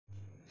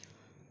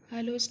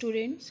Hello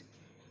students,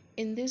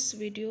 in this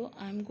video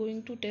I am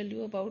going to tell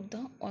you about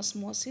the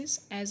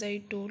osmosis. As I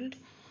told,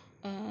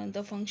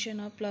 the function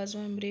of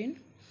plasma membrane.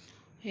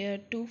 Here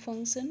two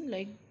function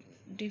like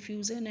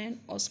diffusion and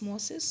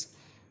osmosis.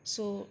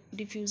 So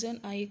diffusion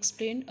I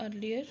explained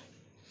earlier,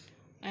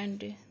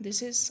 and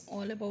this is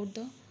all about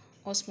the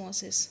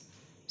osmosis.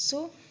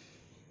 So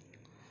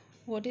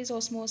what is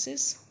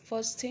osmosis?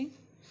 First thing,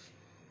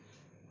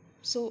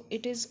 so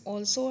it is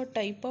also a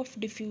type of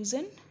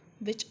diffusion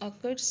which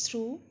occurs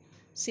through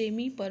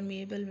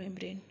semi-permeable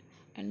membrane.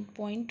 And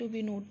point to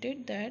be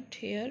noted that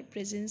here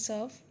presence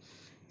of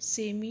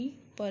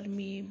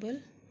semi-permeable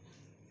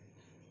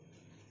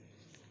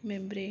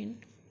membrane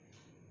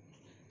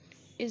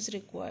is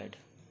required.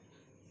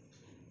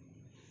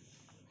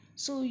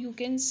 So you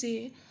can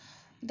say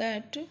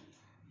that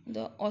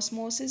the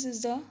osmosis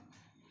is the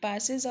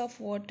passage of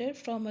water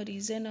from a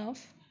region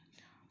of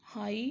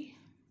high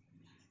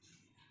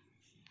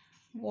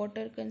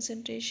water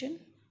concentration,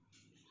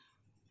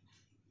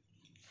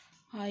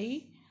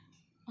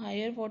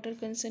 higher water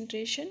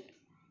concentration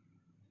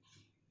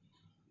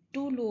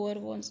to lower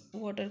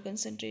water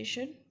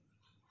concentration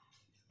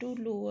to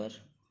lower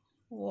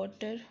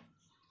water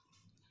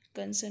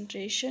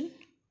concentration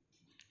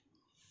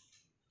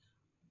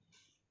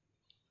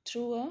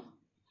through a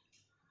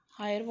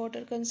higher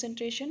water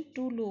concentration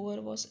to lower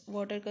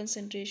water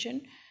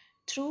concentration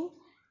through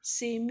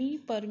semi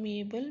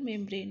permeable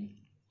membrane,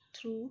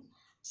 through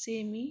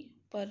semi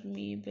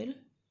permeable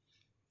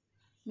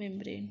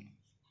membrane.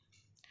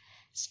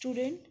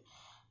 Student,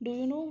 do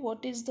you know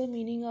what is the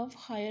meaning of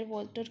higher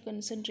water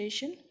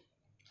concentration?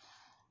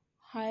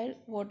 Higher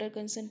water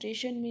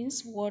concentration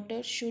means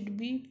water should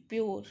be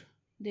pure.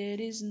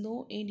 There is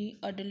no any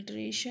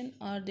adulteration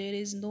or there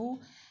is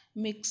no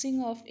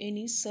mixing of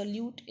any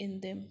solute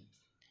in them.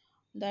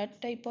 That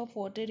type of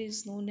water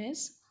is known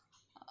as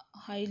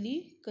high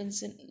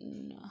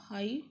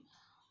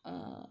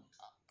uh,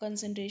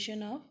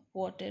 concentration of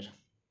water.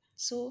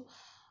 So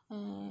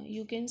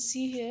you can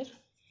see here,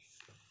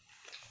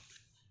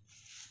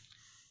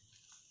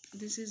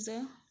 this is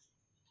the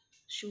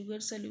sugar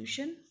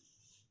solution.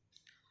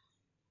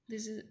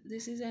 This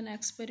is an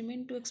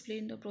experiment to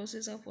explain the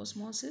process of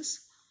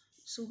osmosis.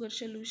 Sugar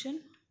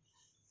solution,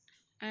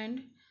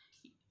 and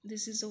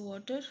this is the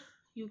water.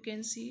 You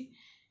can see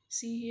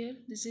here,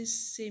 this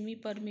is semi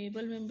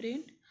permeable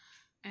membrane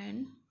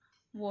and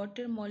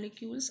water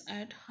molecules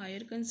at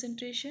higher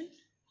concentration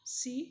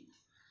C,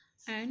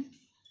 and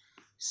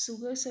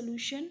sugar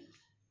solution,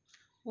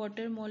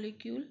 water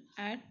molecule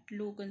at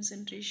low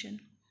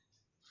concentration.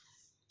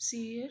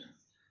 See here,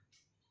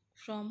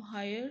 from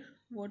higher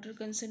water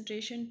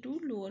concentration to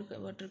lower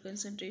water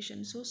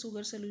concentration. So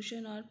sugar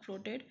solution are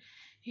plotted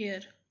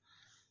here.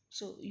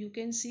 So you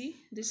can see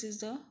this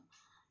is the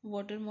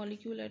water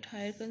molecule at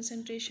higher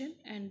concentration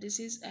and this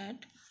is at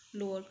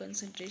lower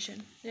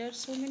concentration. There are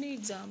so many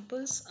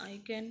examples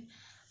I can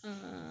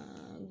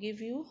give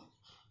you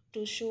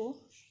to show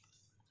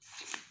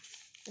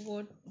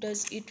what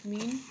does it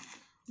mean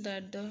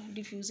that the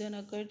diffusion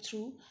occurred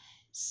through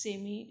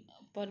semi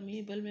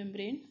permeable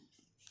membrane.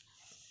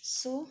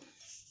 So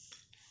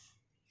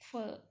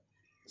for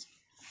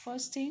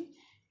first thing,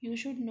 you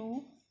should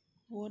know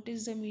what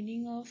is the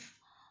meaning of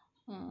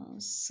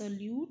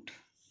solute,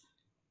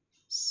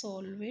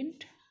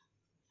 solvent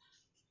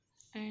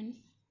and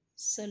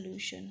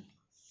solution.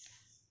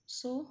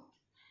 So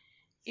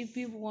if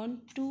we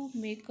want to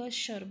make a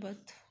sharbat,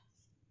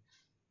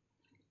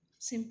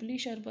 simply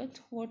sharbat,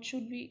 what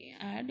should we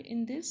add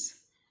in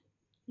this?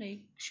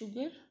 Like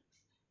sugar,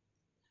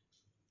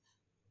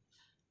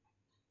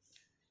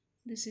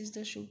 this is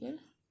the sugar,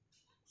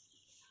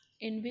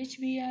 in which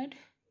we add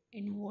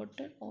in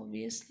water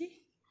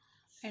obviously,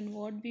 and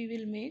what we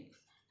will make,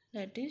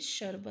 that is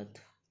sharbat.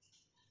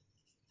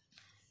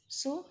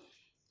 So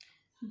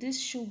this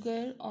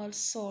sugar or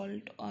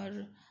salt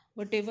or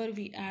whatever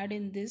we add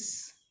in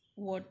this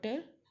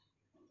water,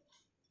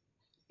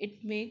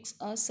 it makes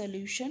a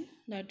solution,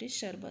 that is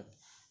sharbat.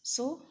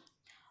 So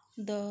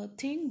the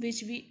thing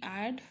which we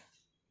add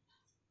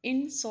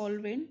in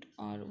solvent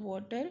or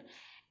water,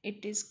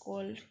 it is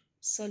called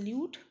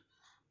solute,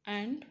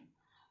 and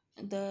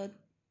the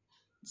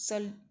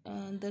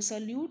the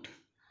solute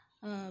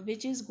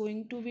which is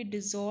going to be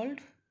dissolved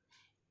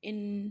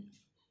in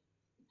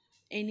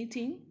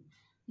anything,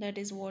 that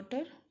is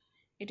water,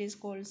 it is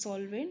called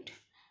solvent,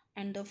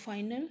 and the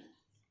final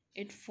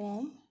it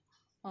form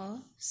a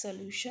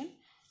solution,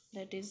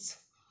 that is,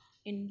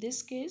 in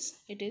this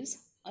case it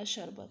is a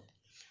sharbat.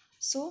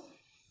 So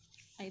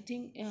I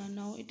think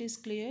now it is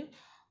clear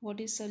what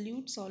is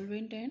solute,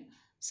 solvent and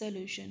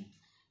solution.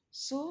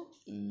 So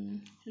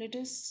let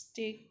us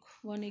take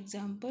one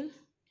example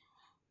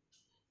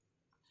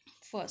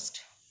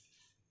first.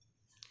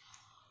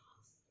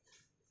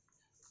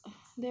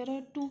 There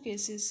are two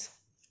cases.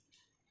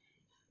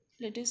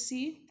 Let us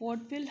see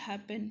what will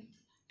happen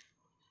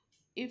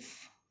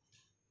if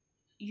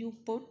you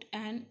put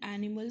an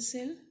animal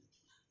cell.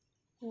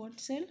 What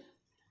cell?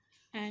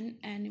 An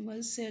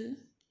animal cell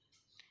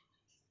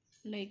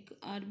like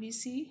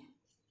RBC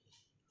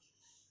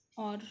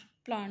or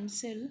plant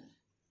cell,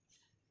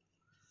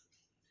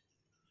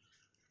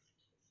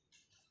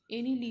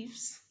 any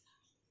leaves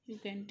you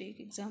can take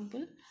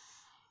example,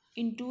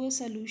 into a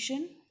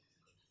solution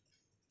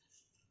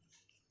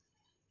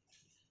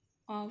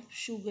of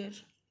sugar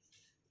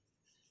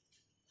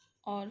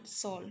or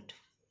salt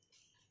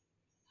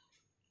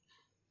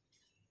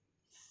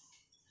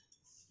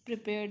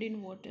prepared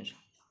in water.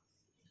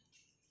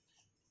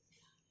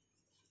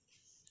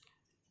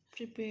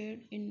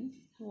 Prepared in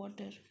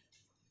water.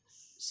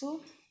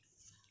 So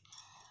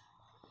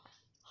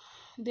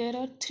there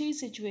are three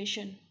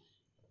situations.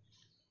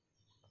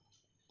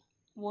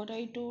 What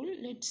I told,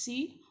 let's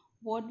see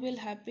what will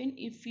happen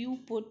if you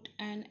put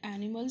an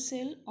animal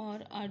cell or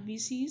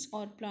RBCs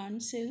or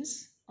plant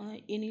cells,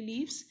 any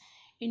leaves,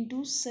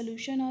 into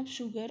solution of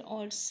sugar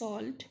or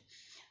salt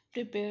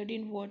prepared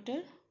in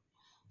water.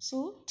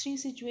 So three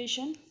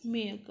situations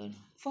may occur.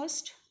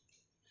 First,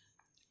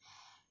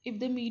 if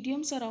the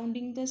medium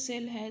surrounding the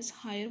cell has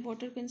higher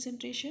water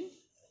concentration,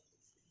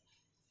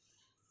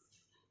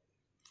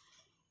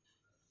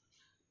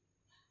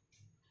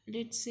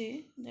 let's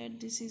say that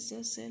this is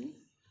a cell.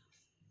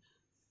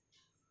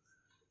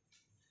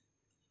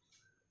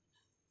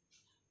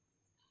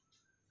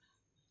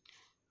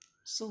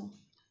 So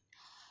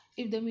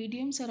if the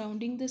medium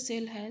surrounding the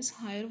cell has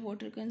higher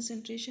water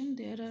concentration,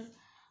 there are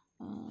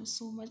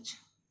so much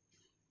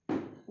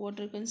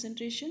water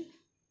concentration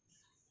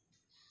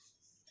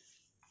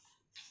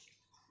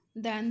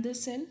than the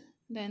cell,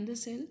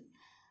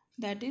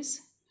 that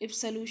is, if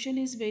solution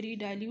is very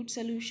dilute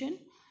solution,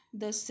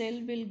 the cell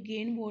will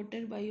gain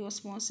water by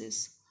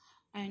osmosis,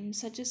 and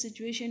such a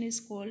situation is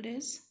called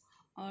as,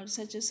 or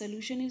such a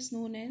solution is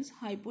known as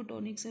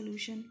hypotonic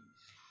solution.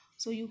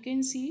 So you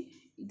can see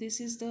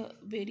this is the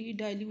very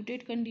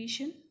diluted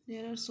condition,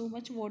 there are so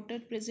much water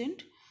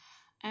present,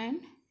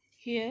 and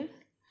here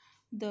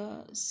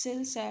the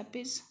cell sap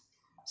is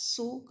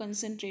so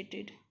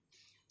concentrated,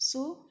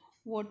 so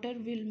water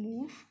will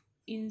move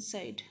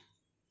inside.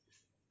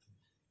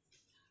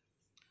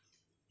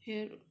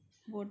 Here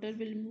water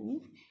will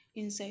move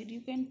inside.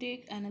 You can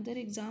take another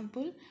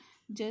example.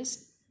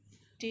 Just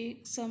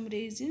take some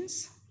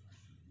raisins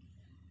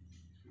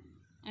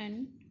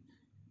and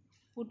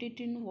put it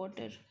in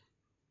water.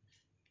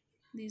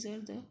 These are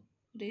the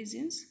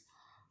raisins.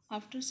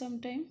 After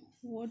some time,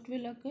 what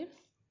will occur?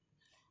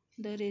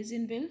 The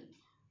raisin will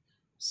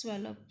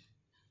swell up.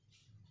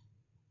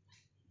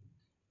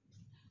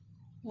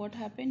 What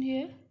happened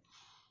here?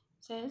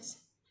 Says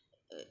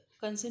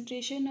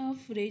concentration of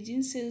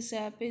raisin cell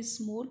sap is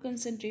more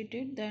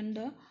concentrated than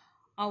the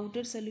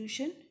outer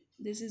solution.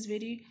 This is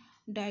very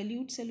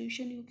dilute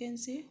solution, you can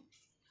say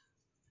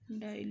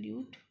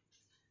dilute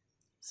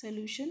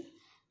solution.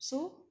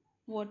 So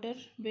water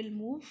will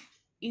move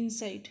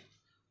inside,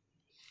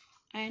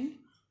 and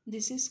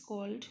this is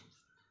called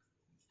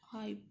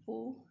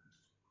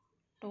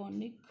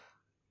hypotonic.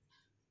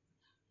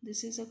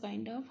 This is a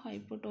kind of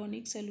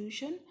hypotonic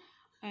solution,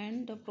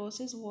 and the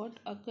process what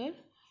occur,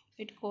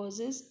 it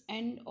causes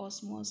end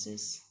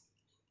osmosis,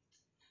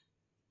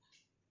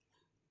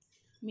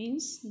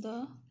 means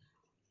the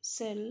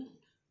cell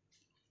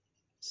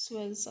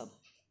swells up.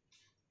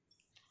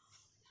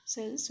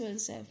 Cell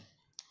swells up.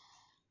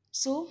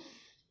 So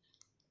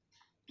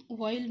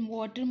while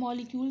water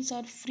molecules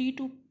are free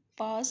to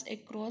pass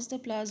across the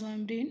plasma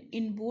membrane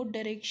in both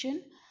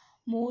direction,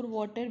 more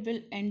water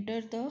will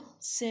enter the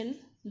cell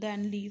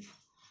than leave.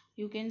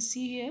 You can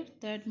see here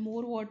that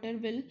more water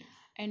will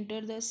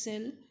enter the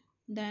cell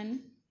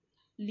than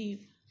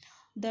leave.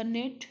 The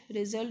net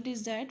result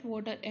is that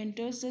water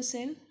enters the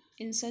cell.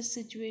 In such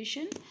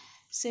situation,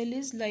 cell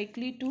is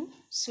likely to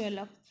swell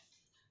up.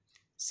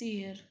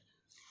 See here,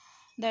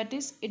 that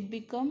is, it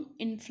become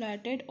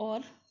inflated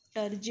or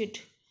turgid.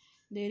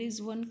 There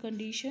is one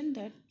condition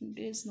that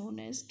is known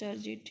as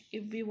turgid.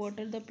 If we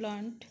water the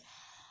plant,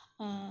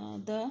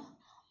 the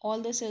all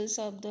the cells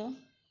of the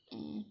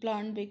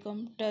plant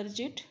become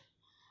turgid,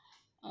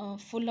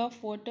 full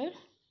of water.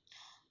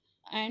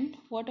 And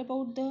what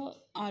about the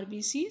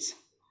RBCs?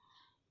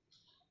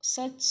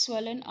 Such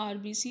swollen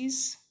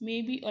RBCs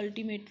may be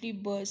ultimately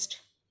burst.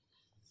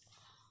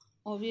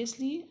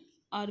 Obviously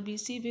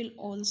RBC will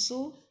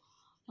also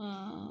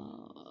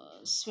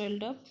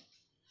swelled up,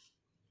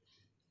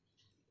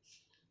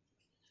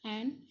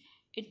 and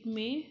it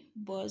may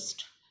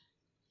burst.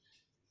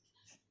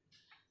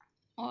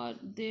 Or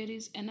there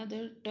is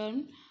another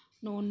term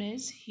known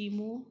as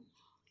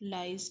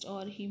hemolyzed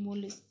or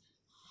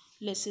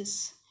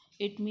hemolysis.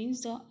 It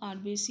means the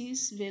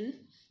RBCs will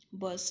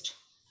burst.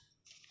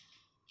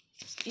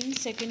 In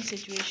second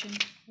situation,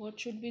 what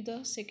should be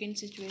the second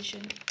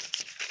situation?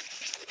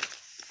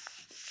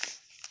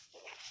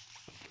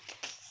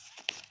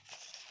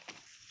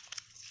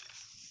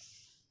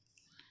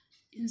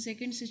 In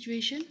second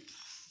situation,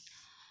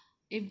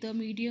 if the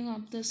medium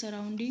of the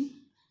surrounding,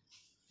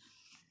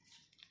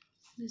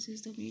 this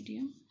is the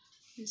medium,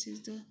 this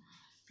is the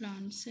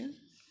plant cell,